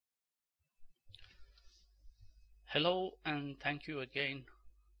Hello and thank you again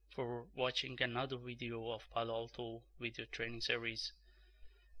for watching another video of Palo Alto video training series.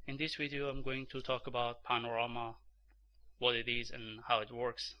 In this video I'm going to talk about Panorama, what it is and how it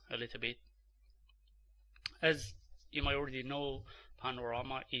works a little bit. As you might already know,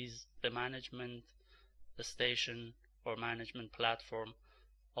 Panorama is the management station or management platform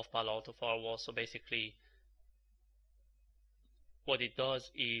of Palo Alto Firewalls. So basically what it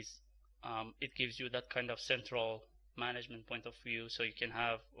does is it gives you that kind of central management point of view, so you can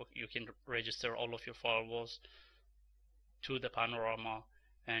register all of your firewalls to the Panorama,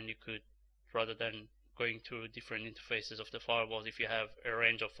 and you could, rather than going through different interfaces of the firewalls, if you have a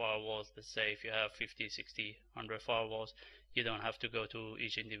range of firewalls, let's say if you have 50, 60, 100 firewalls, you don't have to go to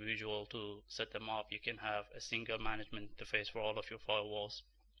each individual to set them up. You can have a single management interface for all of your firewalls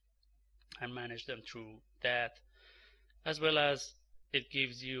and manage them through that, as well as it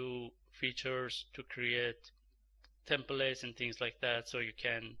gives you features to create templates and things like that, so you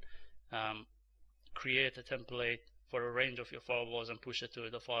can create a template for a range of your firewalls and push it to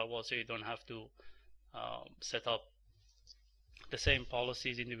the firewall, so you don't have to set up the same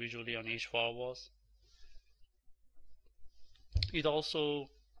policies individually on each firewalls. It also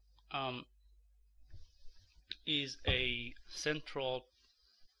is a central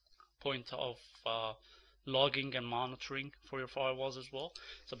point of logging and monitoring for your firewalls as well.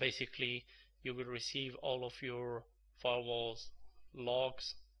 So basically you will receive all of your firewalls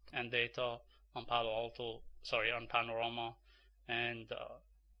logs and data on on Panorama, and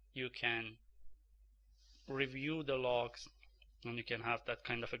you can review the logs, and you can have that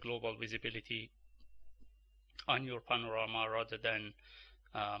kind of a global visibility on your Panorama rather than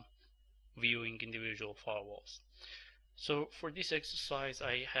viewing individual firewalls. So for this exercise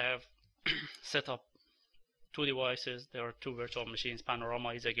I have set up two devices. There are two virtual machines. Panorama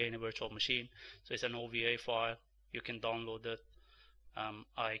is again a virtual machine, so it's an OVA file. You can download it.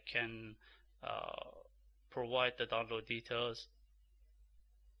 I can provide the download details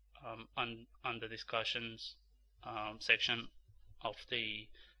on the discussions section of the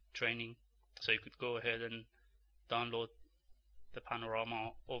training, so you could go ahead and download the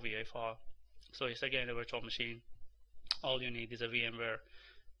Panorama OVA file. So it's again a virtual machine. All you need is a VMware,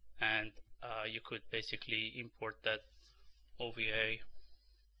 and you could basically import that OVA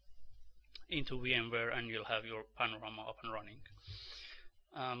into VMware and you'll have your Panorama up and running.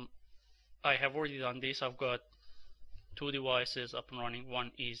 I have already done this. I've got two devices up and running.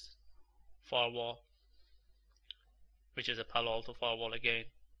 One is firewall, which is a Palo Alto firewall, again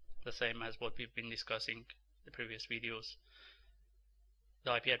the same as what we've been discussing in the previous videos.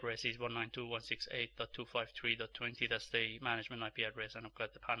 The IP address is 192.168.253.20. That's the management IP address, and I've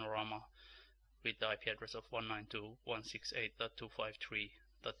got the Panorama with the IP address of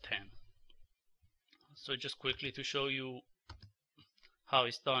 192.168.253.10. So just quickly to show you how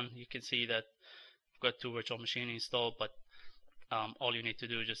it's done, you can see that I've got two virtual machines installed, but all you need to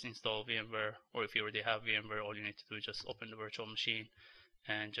do is just install VMware, or if you already have VMware, all you need to do is just open the virtual machine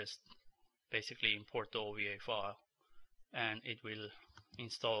and just basically import the OVA file, and it will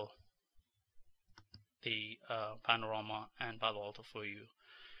install the Panorama and Palo Alto for you.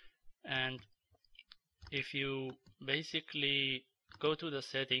 And if you basically go to the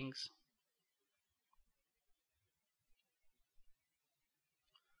settings,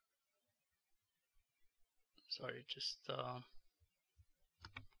 sorry, just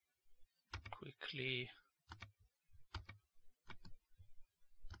quickly,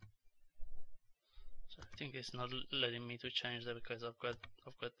 so I think it's not letting me to change that because I've got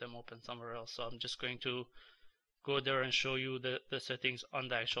them open somewhere else. So I'm just going to go there and show you the settings on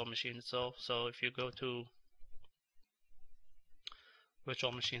the actual machine itself. So if you go to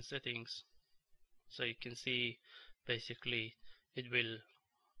virtual machine settings, so you can see basically it will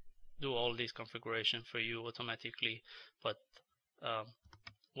do all these configuration for you automatically. But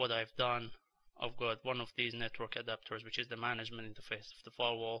what I've done, I've got one of these network adapters, which is the management interface of the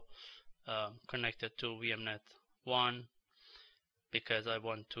firewall, connected to VMnet 1 because I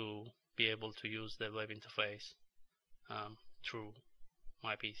want to be able to use the web interface through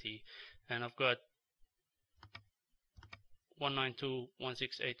my PC. And I've got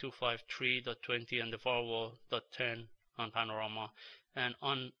 192.168.253.20 and the firewall.10 on Panorama. And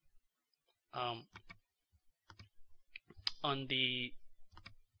on the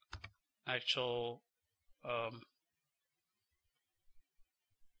actual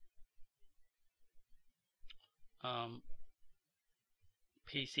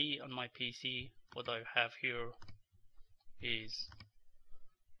PC, on my PC, what I have here is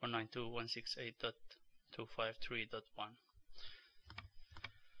 192.168.253.1.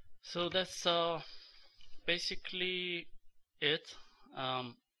 So that's basically it.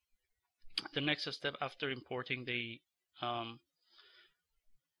 The next step after importing the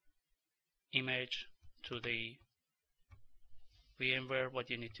image to the VMware, what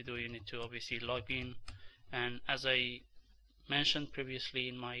you need to do, you need to obviously log in, and as I mentioned previously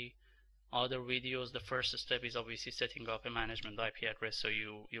in my other videos, the first step is obviously setting up a management IP address, so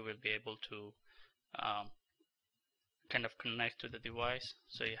you will be able to kind of connect to the device.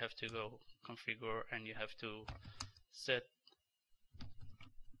 So you have to go configure and you have to set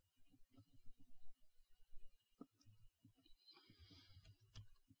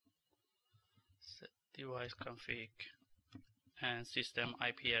device config and system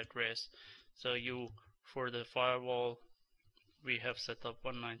IP address. So you, for the firewall, we have set up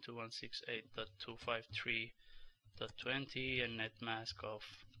 192.168.253.20 and net mask of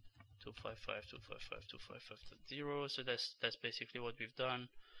 255.255.255.0. So that's basically what we've done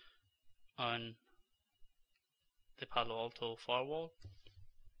on the Palo Alto firewall,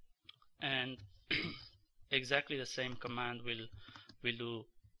 and exactly the same command will do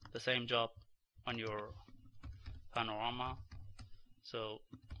the same job on your Panorama. So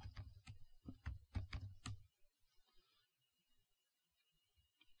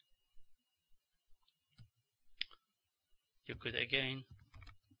you could again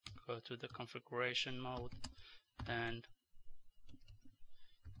go to the configuration mode and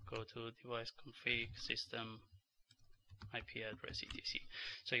go to device config, system IP address, etc.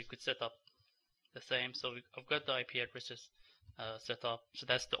 So you could set up the same. So I've got the IP addresses set up. So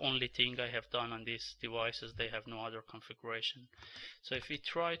that's the only thing I have done on these devices. They have no other configuration. So if we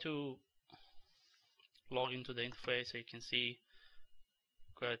try to log into the interface, so you can see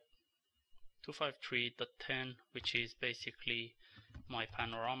got 253.10, which is basically my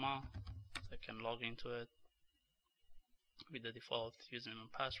Panorama. So I can log into it with the default username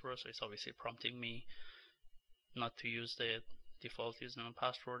and password. So it's obviously prompting me not to use the default username and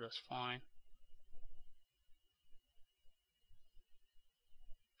password. That's fine.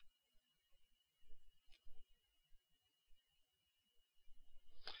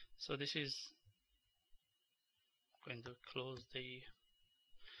 So this is going to close the.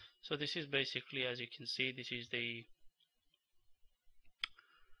 So this is basically, as you can see, this is the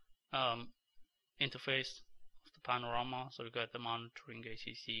interface of the Panorama. So we've got the monitoring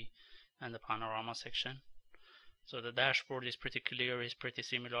ACC and the Panorama section. So the dashboard is pretty clear, is pretty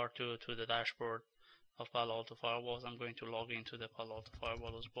similar to the dashboard of Palo Alto Firewalls. I'm going to log into the Palo Alto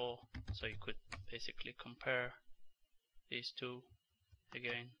Firewall as well, so you could basically compare these two.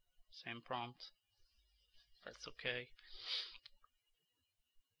 Again, same prompt. That's okay.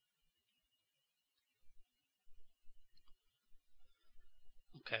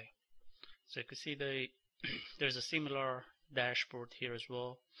 Okay, so you can see there's a similar dashboard here as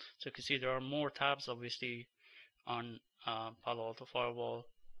well. So you can see there are more tabs obviously on Palo Alto Firewall,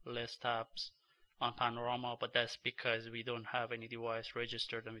 less tabs on Panorama, but that's because we don't have any device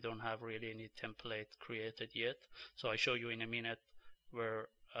registered and we don't have really any template created yet. So I'll show you in a minute where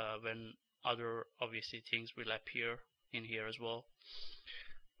when other obviously things will appear in here as well.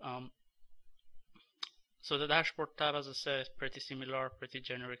 So the dashboard tab, as I said, pretty similar, pretty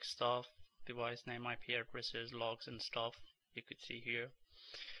generic stuff. Device name, IP addresses, logs and stuff you could see here.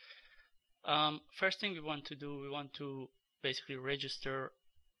 First thing we want to do, we want to basically register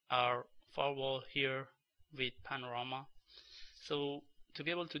our firewall here with Panorama. So to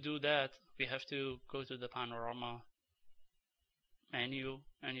be able to do that, we have to go to the Panorama menu,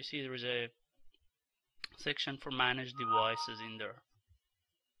 and you see there is a section for manage devices in there.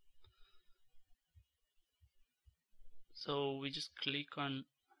 So we just click on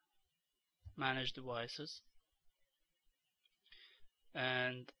manage devices,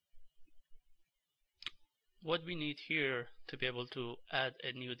 and what we need here to be able to add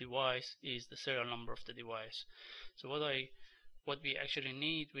a new device is the serial number of the device. So what we actually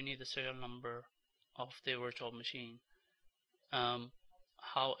need, we need the serial number of the virtual machine.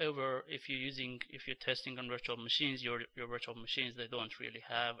 However, if you're testing on virtual machines, your virtual machines, they don't really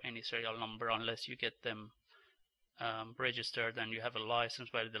have any serial number unless you get them registered and you have a license,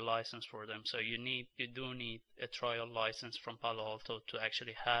 valid license for them. So you do need a trial license from Palo Alto to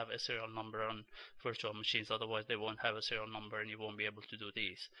actually have a serial number on virtual machines. Otherwise, they won't have a serial number and you won't be able to do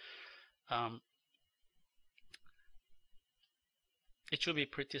these. It should be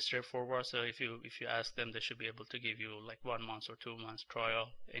pretty straightforward. So if you ask them, they should be able to give you like 1 month or 2 months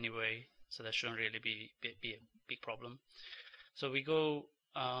trial anyway. So that shouldn't really be a big problem. So we go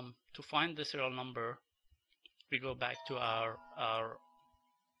to find the serial number. We go back to our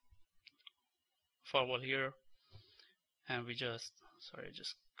firewall here, and we just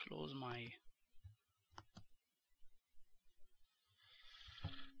close my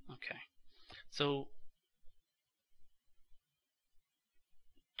Okay, so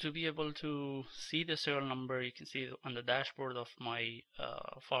to be able to see the serial number, you can see on the dashboard of my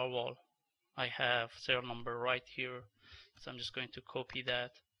firewall, I have serial number right here. So I'm just going to copy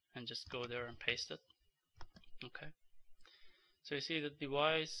that and just go there and paste it. Okay. So you see the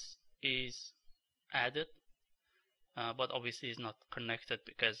device is added, but obviously is not connected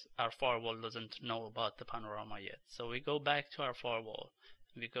because our firewall doesn't know about the Panorama yet. So we go back to our firewall.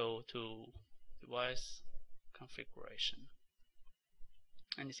 We go to device configuration.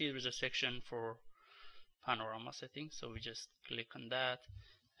 And you see there's a section for Panorama settings, so we just click on that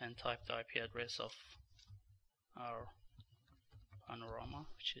and type the IP address of our Panorama,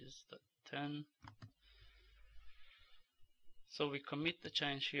 which is the 10. So we commit the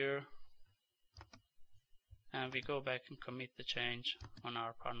change here, and we go back and commit the change on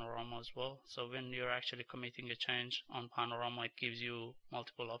our Panorama as well. So when you're actually committing a change on Panorama, it gives you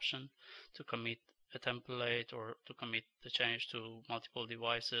multiple options to commit a template, or to commit the change to multiple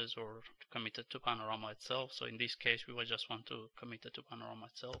devices, or to commit it to Panorama itself. So in this case, we would just want to commit it to Panorama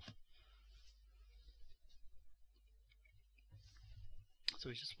itself. So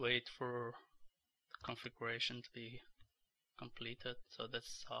we just wait for the configuration to be completed. So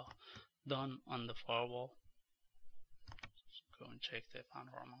that's done on the firewall. Just go and check the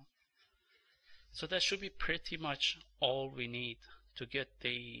Panorama. So that should be pretty much all we need to get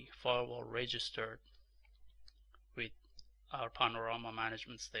the firewall registered with our Panorama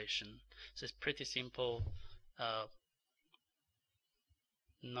management station. So it's pretty simple,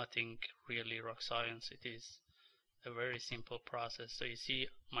 nothing really rock science. It is a very simple process. So you see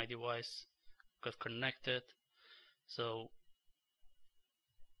my device got connected. So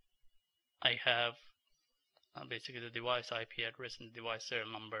I have basically the device IP address and the device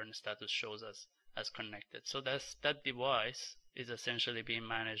serial number, and the status shows as connected. So that device is essentially being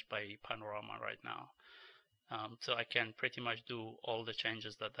managed by Panorama right now. So I can pretty much do all the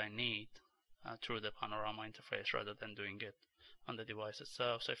changes that I need through the Panorama interface rather than doing it on the device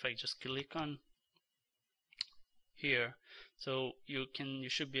itself. So if I just click on here, so you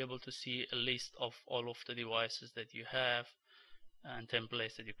should be able to see a list of all of the devices that you have and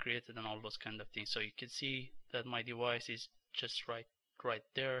templates that you created and all those kind of things. So you can see that my device is just right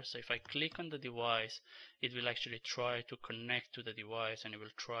there. So if I click on the device, it will actually try to connect to the device, and it will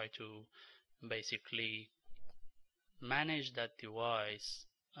try to basically manage that device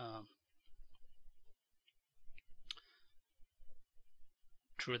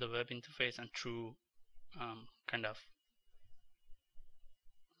through the web interface and through kind of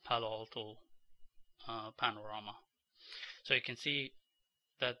Palo Alto Panorama. So you can see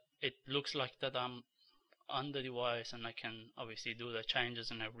that it looks like that I'm on the device, and I can obviously do the changes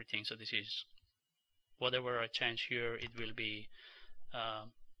and everything. So this is whatever I change here, it will be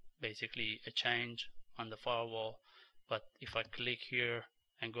basically a change on the firewall. But if I click here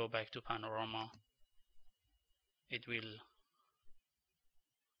and go back to Panorama, it will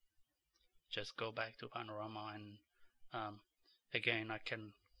just go back to Panorama, and again I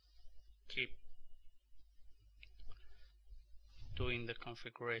can keep doing the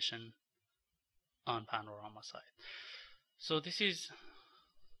configuration on Panorama side. So this is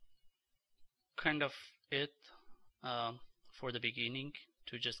kind of it for the beginning,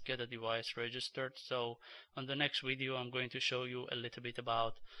 to just get a device registered. So on the next video, I'm going to show you a little bit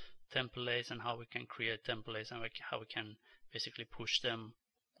about templates and how we can create templates and how we can basically push them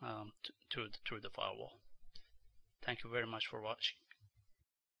through the firewall. Thank you very much for watching.